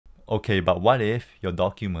Okay, but what if your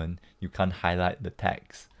document, you can't highlight the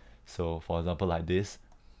text? So for example, like this,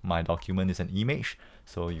 my document is an image,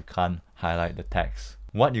 so you can't highlight the text.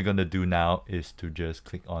 What you're gonna do now is to just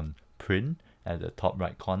click on print at the top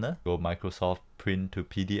right corner, go Microsoft Print to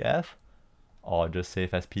PDF, or just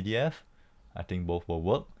save as PDF. I think both will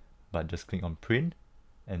work, but just click on print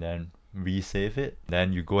and then resave it.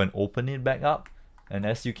 Then you go and open it back up, and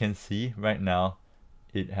as you can see right now,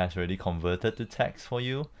 it has already converted to text for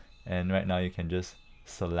you, and right now you can just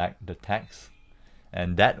select the text,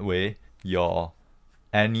 and that way your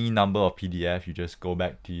any number of PDF, you just go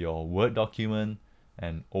back to your Word document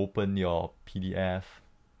and open your PDF.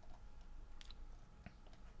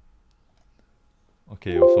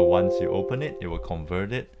 Okay, so once you open it, it will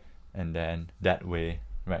convert it, and then that way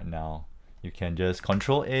right now you can just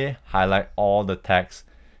Control A, highlight all the text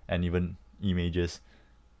and even images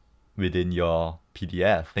within your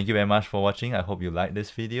PDF. Thank you very much for watching. I hope you liked this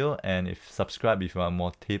video, and subscribe if you want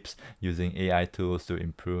more tips using AI tools to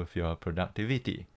improve your productivity.